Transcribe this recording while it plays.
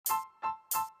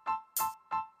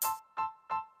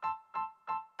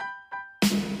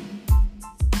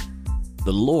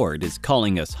The Lord is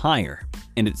calling us higher,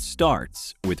 and it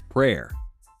starts with prayer.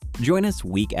 Join us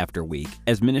week after week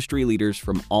as ministry leaders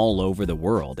from all over the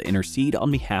world intercede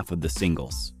on behalf of the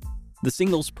singles. The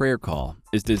Singles Prayer Call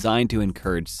is designed to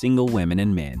encourage single women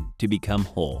and men to become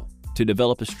whole, to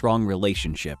develop a strong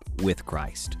relationship with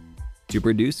Christ, to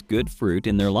produce good fruit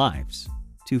in their lives,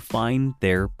 to find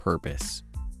their purpose,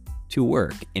 to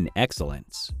work in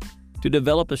excellence, to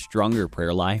develop a stronger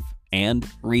prayer life, and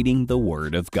reading the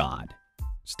Word of God.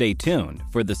 Stay tuned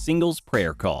for the Singles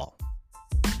Prayer Call.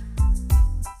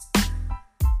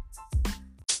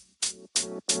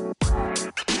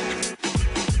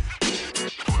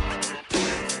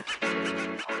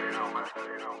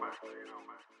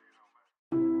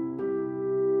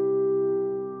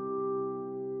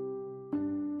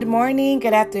 Good morning,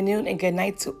 good afternoon, and good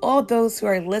night to all those who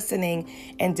are listening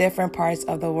in different parts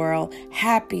of the world.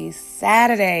 Happy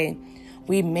Saturday.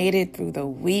 We made it through the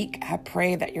week. I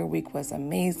pray that your week was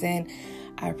amazing.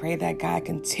 I pray that God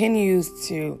continues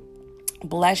to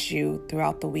bless you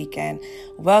throughout the weekend.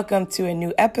 Welcome to a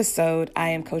new episode. I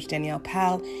am Coach Danielle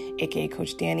Powell, aka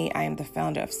Coach Danny. I am the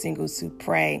founder of Singles Who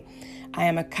Pray. I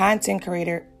am a content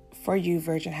creator for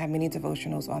YouVersion. Have many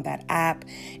devotionals on that app.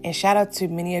 And shout out to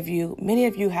many of you. Many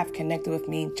of you have connected with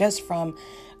me just from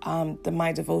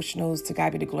my devotionals. To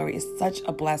God be the glory. It's such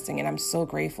a blessing, and I'm so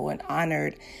grateful and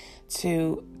honored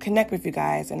to connect with you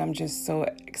guys. And I'm just so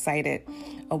excited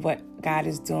of what God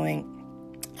is doing.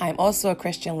 I'm also a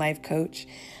Christian life coach.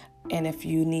 And if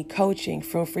you need coaching,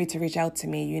 feel free to reach out to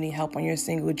me. You need help on your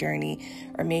single journey,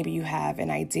 or maybe you have an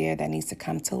idea that needs to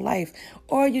come to life,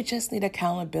 or you just need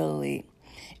accountability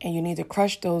and you need to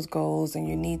crush those goals and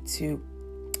you need to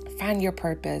find your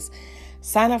purpose.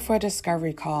 Sign up for a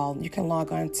discovery call. You can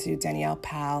log on to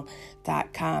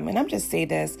daniellepowell.com. And I'm just say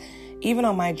this, even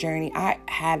on my journey, I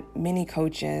had many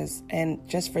coaches, and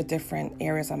just for different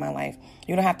areas of my life.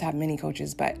 You don't have to have many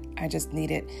coaches, but I just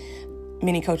needed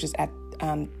many coaches at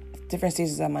different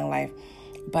stages of my life.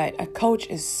 But a coach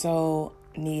is so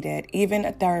needed, even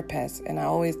a therapist. And I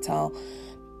always tell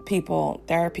people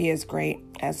therapy is great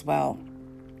as well.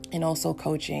 And also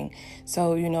coaching.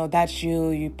 So, that's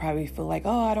you. You probably feel like,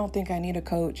 oh, I don't think I need a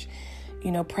coach.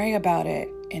 Pray about it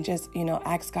and just,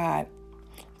 ask God,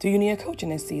 do you need a coach in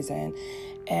this season?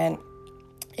 And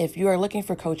if you are looking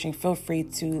for coaching, feel free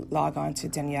to log on to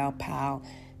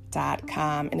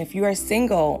daniellepowell.com. And if you are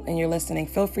single and you're listening,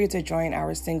 feel free to join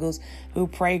our Singles Who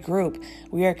Pray group.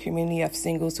 We are a community of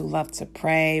singles who love to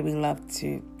pray. We love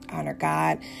to honor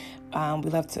God. We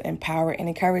love to empower and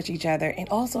encourage each other and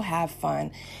also have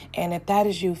fun. And if that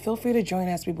is you, feel free to join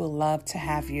us. We would love to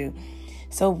have you.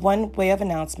 So one way of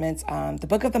announcements, the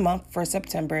book of the month for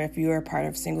September, if you are a part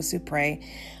of Singles Who Pray,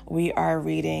 we are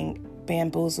reading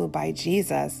Bamboozled by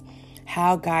Jesus,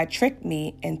 How God Tricked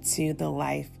Me into the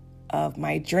Life of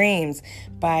My Dreams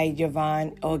by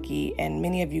Yvonne Ogi. And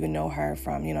many of you know her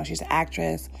from, she's an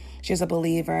actress, she's a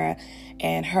believer,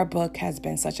 and her book has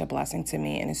been such a blessing to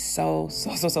me, and it's so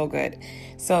good.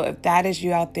 So if that is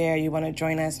you out there, you want to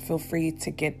join us, feel free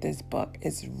to get this book.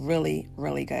 It's really,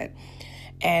 really good.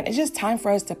 And it's just time for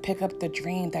us to pick up the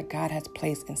dream that God has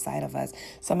placed inside of us.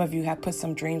 Some of you have put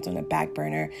some dreams on the back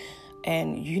burner,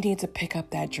 and you need to pick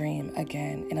up that dream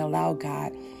again and allow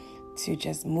God to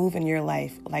just move in your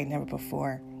life like never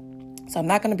before. So I'm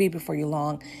not going to be before you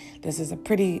long. This is a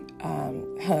pretty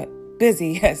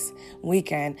busy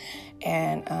weekend,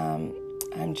 and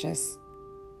I'm just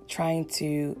trying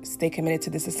to stay committed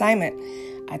to this assignment.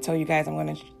 I told you guys I'm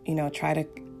going to, try to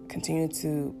continue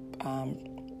to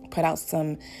put out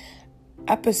some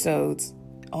episodes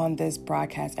on this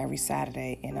broadcast every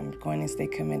Saturday, and I'm going to stay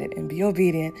committed and be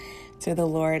obedient to the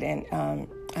Lord. And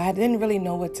I didn't really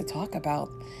know what to talk about.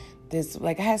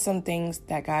 I had some things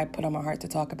that God put on my heart to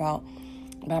talk about,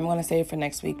 but I'm going to save it for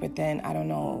next week. But then, I don't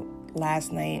know,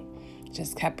 last night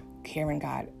just kept hearing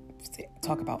God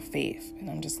talk about faith. And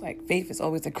I'm just like, faith is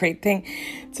always a great thing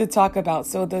to talk about.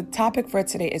 So the topic for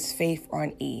today is faith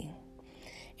on E.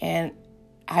 And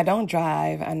I don't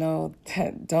drive. I know,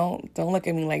 don't look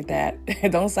at me like that.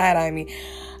 Don't side eye me.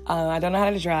 I don't know how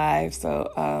to drive.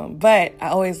 So, but I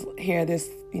always hear this,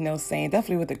 saying,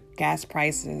 definitely with the gas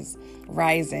prices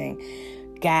rising,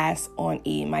 gas on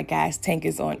E. My gas tank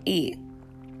is on E.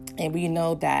 And we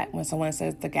know that when someone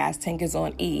says the gas tank is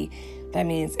on E, that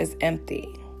means it's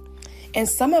empty. And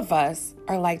some of us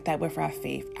are like that with our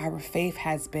faith. Our faith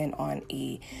has been on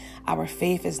E. Our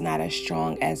faith is not as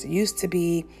strong as it used to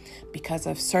be because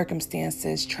of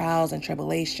circumstances, trials, and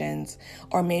tribulations.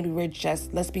 Or maybe we're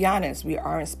just, let's be honest, we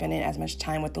aren't spending as much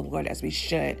time with the Lord as we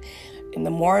should. And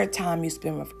the more time you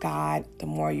spend with God, the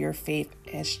more your faith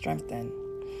is strengthened.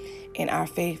 And our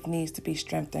faith needs to be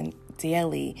strengthened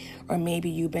daily, or maybe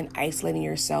you've been isolating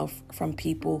yourself from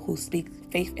people who speak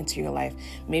faith into your life.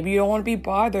 Maybe you don't want to be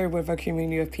bothered with a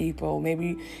community of people.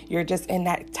 Maybe you're just in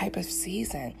that type of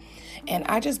season. And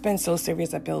I just been so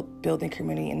serious about building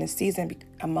community in this season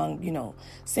among,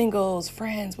 singles,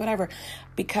 friends, whatever,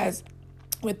 because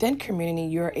within community,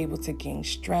 you're able to gain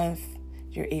strength.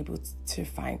 You're able to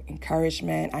find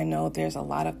encouragement. I know there's a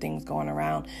lot of things going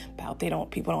around about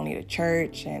people don't need a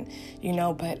church and,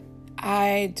 but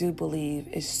I do believe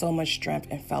it's so much strength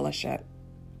and fellowship.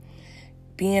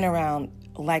 Being around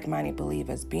like-minded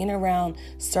believers, being around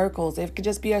circles. It could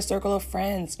just be a circle of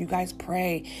friends. You guys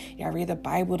pray. Y'all read the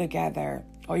Bible together.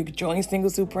 Or you could join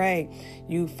Singles Who Pray.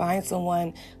 You find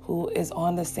someone who is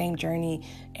on the same journey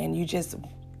and you just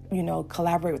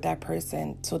collaborate with that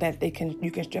person so that you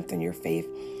can strengthen your faith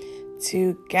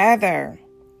together.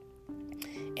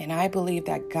 And I believe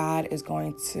that God is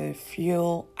going to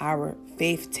fuel our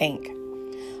faith tank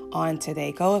on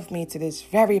today. Go with me to this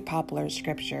very popular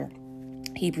scripture,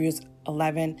 Hebrews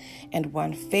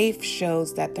 11:1. Faith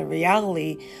shows that the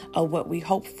reality of what we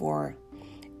hope for,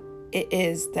 it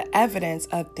is the evidence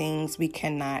of things we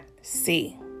cannot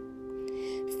see.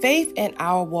 Faith in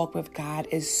our walk with God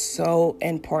is so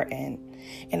important.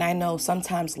 And I know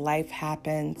sometimes life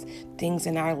happens. Things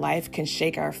in our life can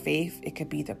shake our faith. It could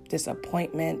be the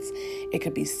disappointments. It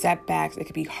could be setbacks. It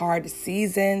could be hard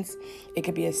seasons. It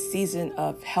could be a season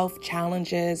of health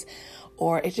challenges.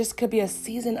 Or it just could be a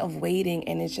season of waiting.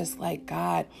 And it's just like,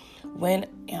 God, when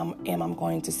am I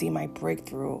going to see my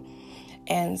breakthrough?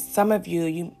 And some of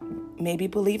you maybe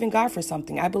believe in God for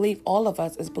something. I believe all of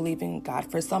us is believing God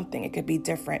for something. It could be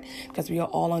different because we are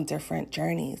all on different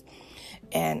journeys.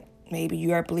 And maybe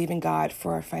you are believing God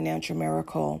for a financial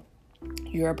miracle.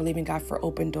 You are believing God for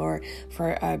open door,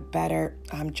 for a better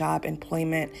job,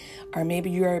 employment. Or maybe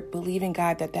you are believing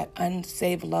God that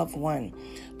unsaved loved one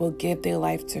will give their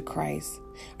life to Christ.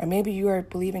 Or maybe you are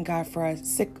believing God for a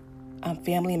sick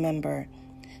family member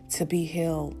to be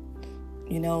healed.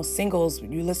 Singles,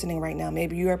 you listening right now,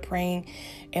 maybe you are praying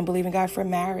and believing God for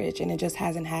marriage and it just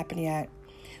hasn't happened yet.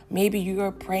 Maybe you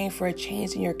are praying for a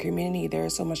change in your community. There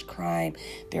is so much crime.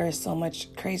 There is so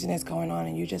much craziness going on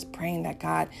and you're just praying that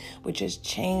God would just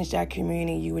change that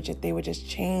community. They would just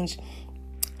change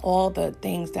all the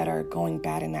things that are going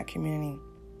bad in that community.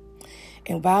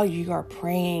 And while you are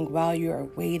praying, while you are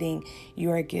waiting,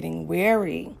 you are getting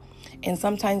weary. And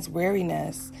sometimes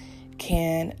weariness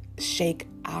can shake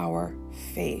our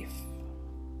faith.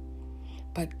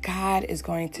 But God is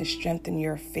going to strengthen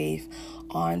your faith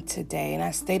on today. And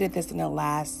I stated this in the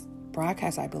last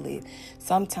broadcast, I believe.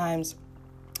 Sometimes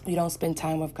we don't spend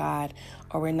time with God,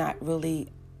 or we're not really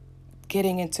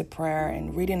getting into prayer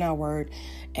and reading our word.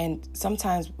 And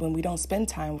sometimes when we don't spend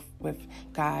time with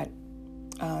God,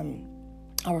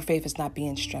 our faith is not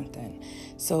being strengthened.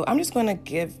 So I'm just going to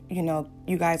give,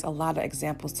 you guys a lot of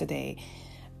examples today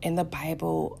in the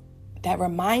Bible that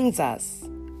reminds us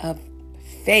of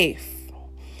faith.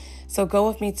 So go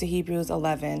with me to Hebrews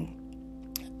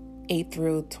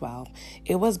 11:8-12.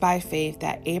 It was by faith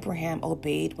that Abraham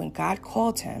obeyed when God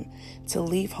called him to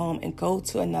leave home and go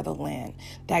to another land,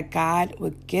 that God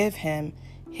would give him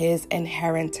his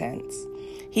inheritance.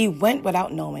 He went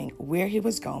without knowing where he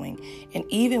was going, and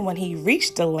even when he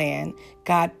reached the land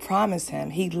God promised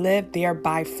him, he lived there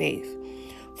by faith.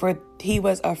 For he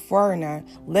was a foreigner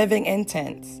living in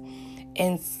tents,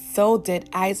 and so did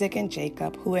Isaac and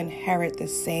Jacob, who inherit the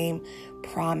same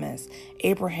promise.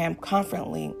 Abraham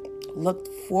confidently looked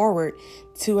forward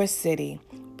to a city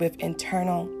with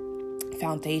eternal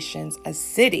foundations, a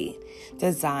city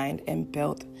designed and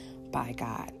built by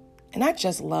God. And I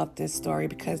just love this story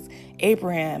because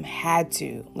Abraham had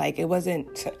to,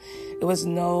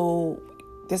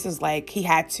 he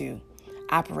had to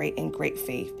operate in great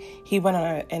faith. He went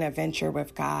on an adventure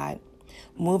with God,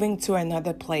 moving to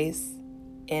another place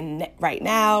right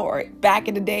now or back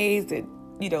in the days,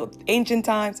 ancient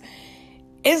times.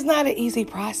 It's not an easy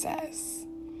process.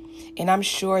 And I'm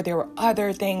sure there were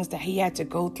other things that he had to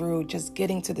go through just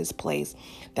getting to this place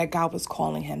that God was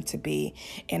calling him to be.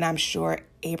 And I'm sure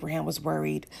Abraham was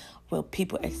worried, will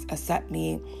people accept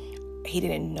me? He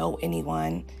didn't know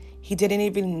anyone. He didn't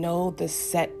even know the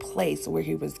set place where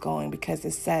he was going, because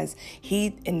it says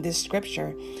in this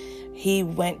scripture, he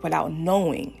went without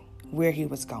knowing where he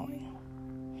was going.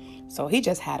 So he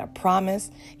just had a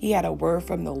promise. He had a word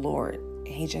from the Lord, and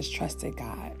he just trusted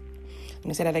God. Let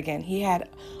me say that again. He had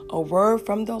a word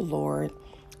from the Lord,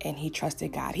 and he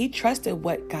trusted God. He trusted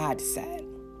what God said.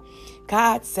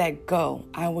 God said, go,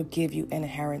 I will give you an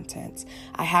inheritance.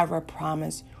 I have a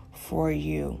promise for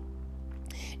you.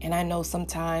 And I know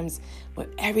sometimes with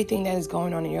everything that is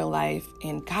going on in your life,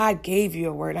 and God gave you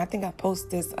a word. And I think I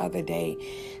posted this other day,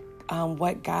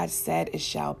 what God said it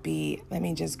shall be. Let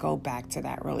me just go back to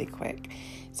that really quick.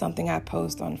 Something I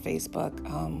post on Facebook.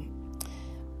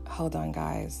 Hold on,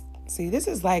 guys. See, this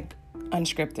is like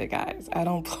unscripted, guys. I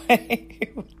don't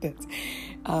play with this.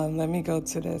 Let me go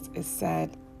to this. It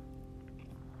said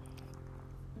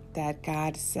that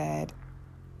God said,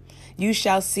 you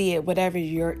shall see it, whatever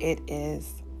your it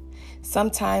is.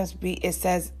 Sometimes it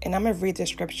says, and I'm going to read the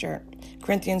scripture,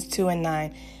 Corinthians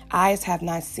 2:9, eyes have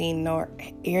not seen, nor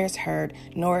ears heard,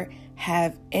 nor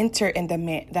have entered in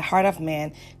the heart of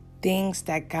man things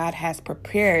that God has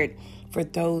prepared for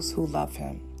those who love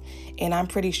him. And I'm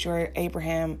pretty sure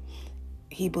Abraham,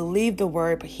 he believed the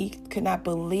word, but he could not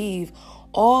believe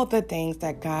all the things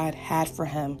that God had for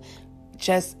him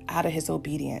just out of his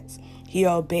obedience. He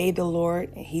obeyed the Lord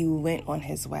and he went on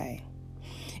his way.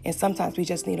 And sometimes we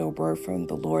just need a word from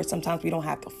the Lord. Sometimes we don't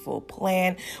have the full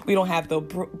plan. We don't have the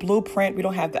blueprint. We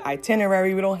don't have the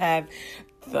itinerary. We don't have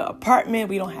the apartment.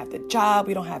 We don't have the job.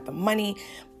 We don't have the money.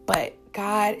 But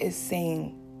God is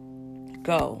saying,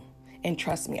 go and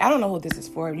trust me. I don't know who this is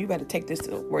for. You better take this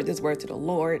word to the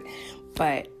Lord.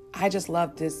 But I just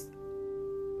love this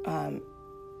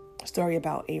story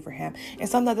about Abraham. And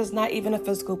sometimes it's not even a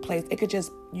physical place. It could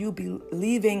just you be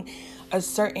leaving a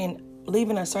certain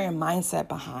mindset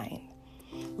behind.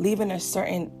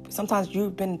 Sometimes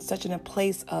you've been such in a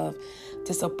place of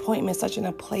disappointment, such in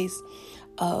a place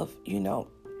of,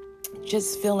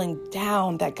 just feeling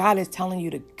down, that God is telling you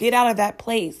to get out of that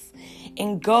place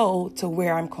and go to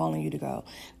where I'm calling you to go.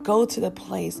 Go to the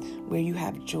place where you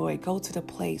have joy. Go to the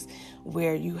place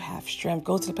where you have strength.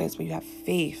 Go to the place where you have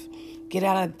faith. Get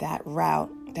out of that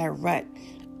rut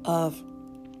of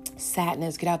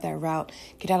sadness. Get out of that route.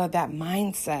 Get out of that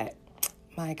mindset.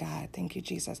 My God, thank you,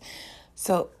 Jesus.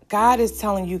 So God is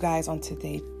telling you guys on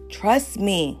today, trust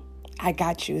me. I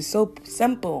got you. It's so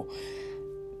simple.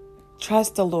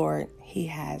 Trust the Lord. He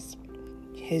has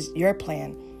his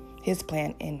plan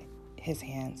in his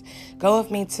hands. Go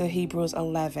with me to Hebrews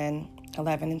 11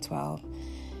 and 12.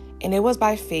 And it was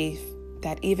by faith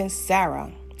that even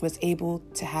Sarah was able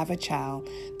to have a child,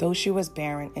 though she was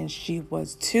barren and she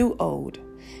was too old.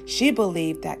 She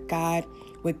believed that God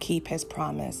would keep his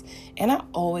promise. And I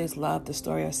always loved the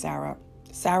story of Sarah.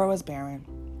 Sarah was barren.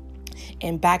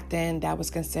 And back then that was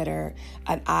considered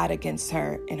an odd against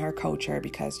her in her culture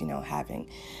because, having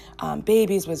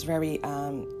babies was very,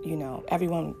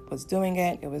 everyone was doing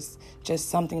it. It was just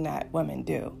something that women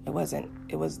do. It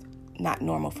was not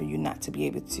normal for you not to be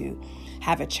able to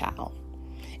have a child.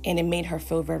 And it made her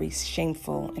feel very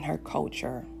shameful in her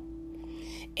culture.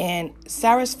 And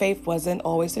Sarah's faith wasn't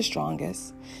always the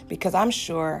strongest because I'm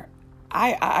sure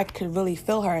I could really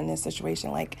feel her in this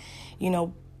situation. Like,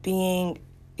 being,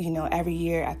 every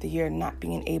year after year, not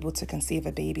being able to conceive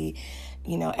a baby,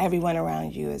 everyone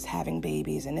around you is having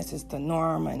babies and this is the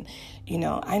norm. And,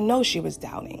 I know she was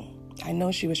doubting. I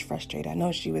know she was frustrated. I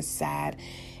know she was sad.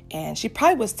 And she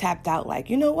probably was tapped out like,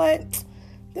 you know what?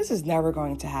 This is never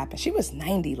going to happen. She was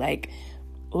 90. Like,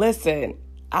 listen,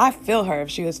 I feel her if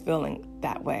she was feeling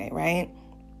that way, right?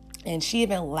 And she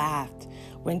even laughed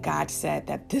when God said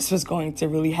that this was going to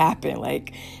really happen.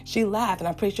 Like, she laughed, and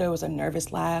I'm pretty sure it was a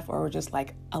nervous laugh or just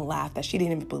like a laugh that she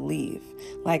didn't even believe.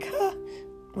 Like,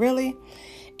 really?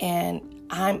 And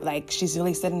I'm like, she's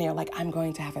really sitting there like, I'm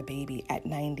going to have a baby at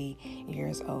 90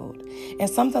 years old. And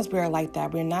sometimes we're like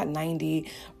that. We're not 90.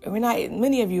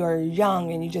 Many of you are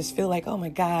young and you just feel like, oh my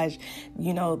gosh,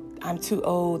 I'm too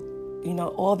old,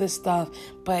 all this stuff.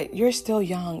 But you're still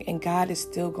young and God is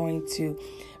still going to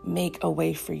make a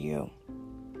way for you.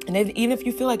 And even if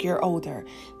you feel like you're older,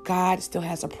 God still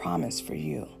has a promise for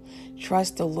you.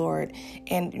 Trust the Lord.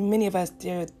 And many of us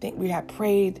think we have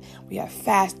prayed, we have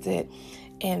fasted,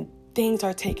 and things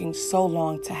are taking so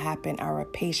long to happen. Our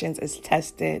patience is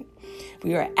tested.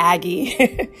 We are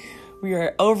aggy. We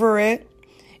are over it.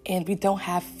 And we don't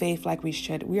have faith like we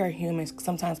should. We are humans.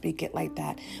 Sometimes we get like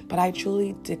that. But I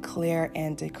truly declare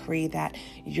and decree that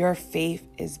your faith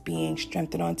is being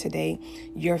strengthened on today.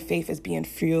 Your faith is being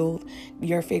fueled.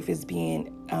 Your faith is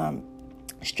being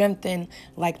strengthened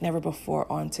like never before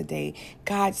on today.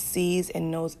 God sees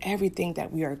and knows everything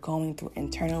that we are going through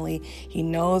internally. He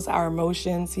knows our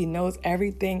emotions. He knows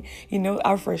everything. He knows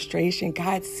our frustration.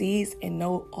 God sees and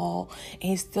knows all, and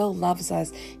he still loves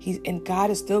us. And God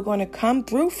is still going to come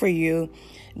through for you,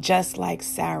 just like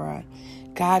Sarah.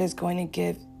 God is going to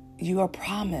give you a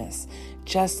promise,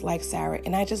 just like Sarah.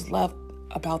 And I just love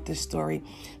about this story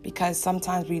because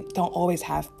sometimes we don't always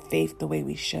have faith the way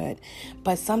we should.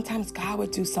 But sometimes God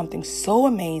would do something so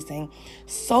amazing,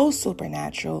 so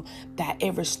supernatural that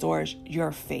it restores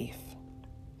your faith.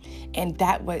 And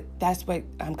that's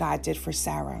what God did for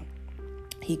Sarah.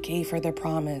 He gave her the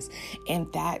promise, and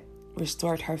that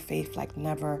restored her faith like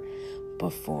never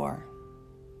before.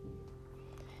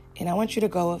 And I want you to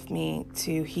go with me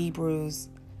to Hebrews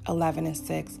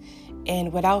 11:6.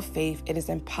 And without faith, it is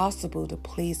impossible to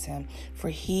please him. For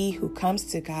he who comes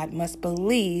to God must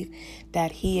believe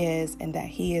that he is, and that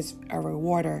he is a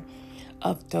rewarder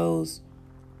of those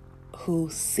who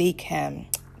seek him.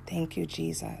 Thank you,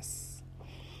 Jesus.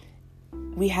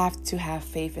 We have to have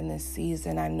faith in this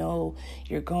season. I know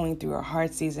you're going through a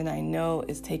hard season. I know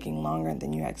it's taking longer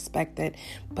than you expected,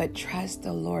 but trust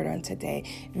the Lord on today.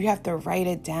 If you have to write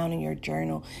it down in your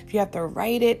journal, if you have to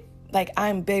write it, like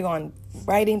I'm big on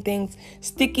writing things,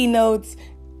 sticky notes,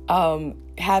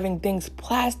 having things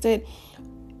plastered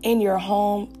in your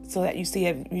home so that you see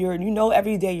it.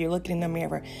 Every day you're looking in the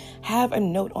mirror. Have a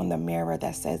note on the mirror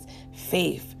that says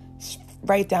faith.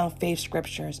 Write down faith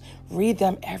scriptures. Read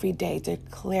them every day.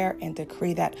 Declare and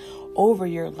decree that over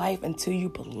your life until you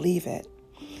believe it.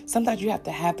 Sometimes you have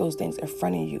to have those things in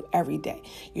front of you every day.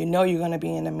 You know you're going to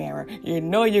be in the mirror. You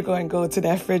know you're going to go to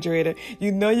that refrigerator.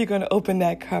 You know you're going to open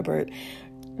that cupboard.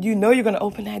 You know you're going to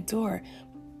open that door.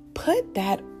 Put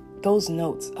those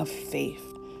notes of faith.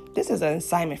 This is an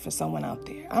assignment for someone out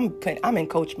there. I'm in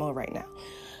coach mode right now.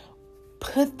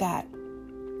 Put that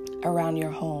around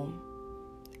your home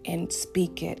and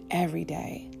speak it every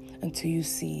day until you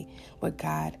see what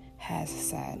God has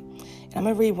said. And I'm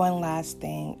going to read one last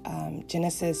thing.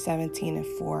 Genesis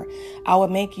 17:4. I will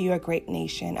make you a great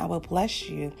nation. I will bless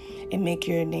you and make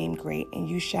your name great, and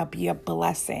you shall be a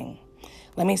blessing.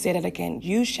 Let me say that again.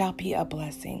 You shall be a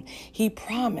blessing. He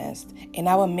promised, and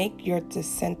I will make your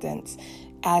descendants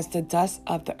as the dust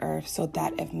of the earth, so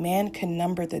that if man can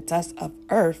number the dust of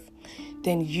earth,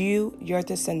 then your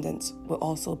descendants will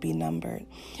also be numbered.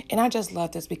 And I just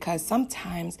love this because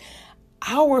sometimes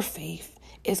our faith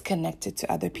is connected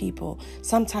to other people.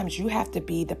 Sometimes you have to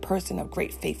be the person of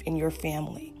great faith in your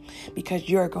family because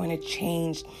you're going to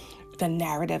change the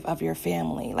narrative of your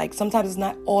family. Like sometimes it's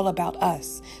not all about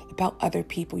us, about other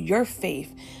people. Your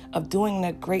faith of doing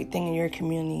a great thing in your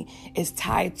community is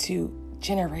tied to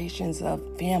generations of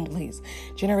families,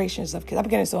 generations of kids. I'm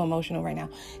getting so emotional right now.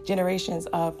 Generations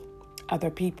of other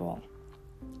people.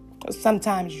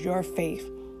 Sometimes your faith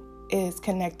is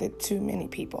connected to many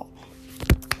people.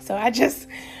 So I just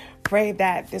pray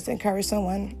that this encourages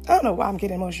someone. I don't know why I'm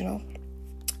getting emotional,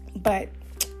 but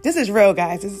this is real,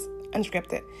 guys. This is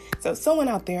unscripted. So someone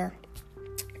out there,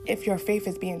 if your faith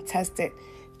is being tested,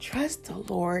 trust the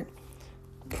Lord,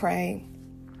 pray,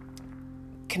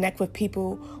 connect with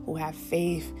people who have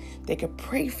faith. They can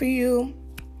pray for you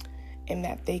and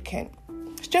that they can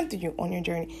strengthen you on your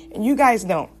journey. And you guys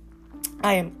know,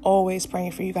 I am always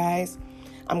praying for you guys.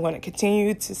 I'm going to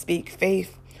continue to speak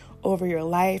faith over your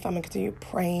life. I'm going to continue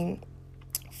praying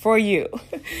for you.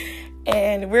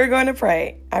 And we're going to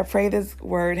pray. I pray this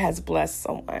word has blessed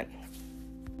someone.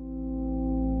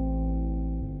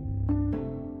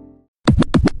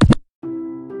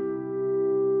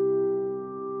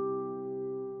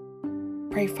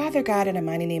 Pray, Father God, in the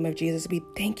mighty name of Jesus, we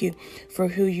thank you for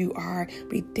who you are.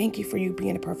 We thank you for you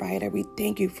being a provider. We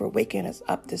thank you for waking us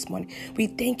up this morning. We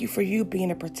thank you for you being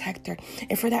a protector.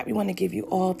 And for that, we want to give you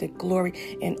all the glory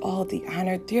and all the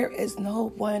honor. There is no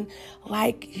one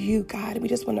like you, God. We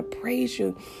just want to praise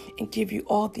you and give you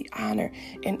all the honor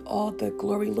and all the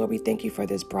glory. Lord, we thank you for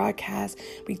this broadcast.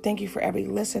 We thank you for every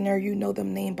listener. You know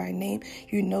them name by name.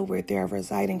 You know where they're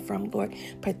residing from, Lord.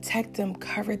 Protect them,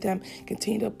 cover them,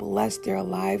 continue to bless their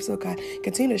lives, oh God.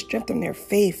 Continue to strengthen their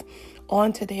faith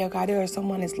on today, oh God. There is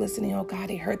someone is listening, oh God.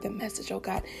 They heard the message, oh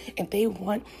God, and they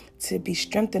want to be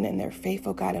strengthened in their faith,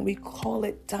 oh God. And we call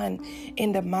it done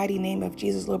in the mighty name of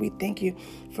Jesus, Lord. We thank you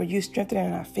for you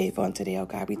strengthening our faith on today, oh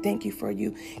God. We thank you for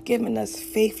you giving us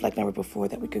faith like never before,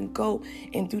 that we can go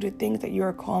and do the things that you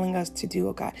are calling us to do,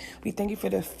 oh God. We thank you for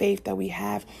the faith that we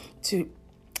have to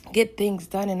get things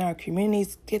done in our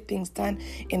communities, get things done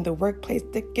in the workplace,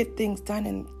 get things done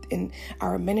in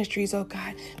our ministries, oh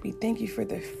God. We thank you for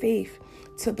the faith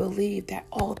to believe that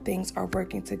all things are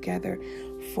working together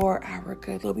for our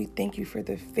good. Lord, we thank you for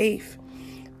the faith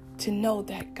to know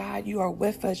that, God, you are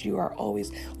with us. You are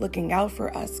always looking out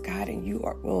for us, God, and you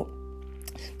will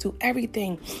to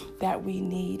everything that we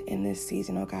need in this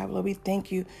season, oh God. Lord, we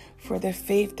thank you for the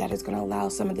faith that is going to allow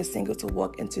some of the singles to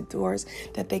walk into doors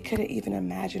that they couldn't even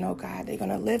imagine, oh God. They're going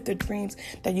to live the dreams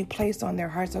that you placed on their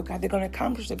hearts, oh God. They're going to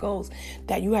accomplish the goals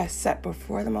that you have set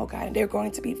before them, oh God. And they're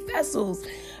going to be vessels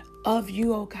of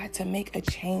you, oh God, to make a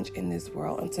change in this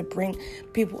world and to bring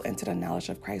people into the knowledge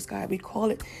of Christ, God. We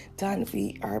call it done.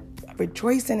 We are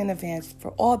rejoicing in advance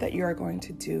for all that you are going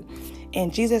to do.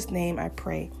 In Jesus' name I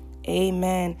pray.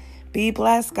 Amen. Be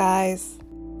blessed, guys.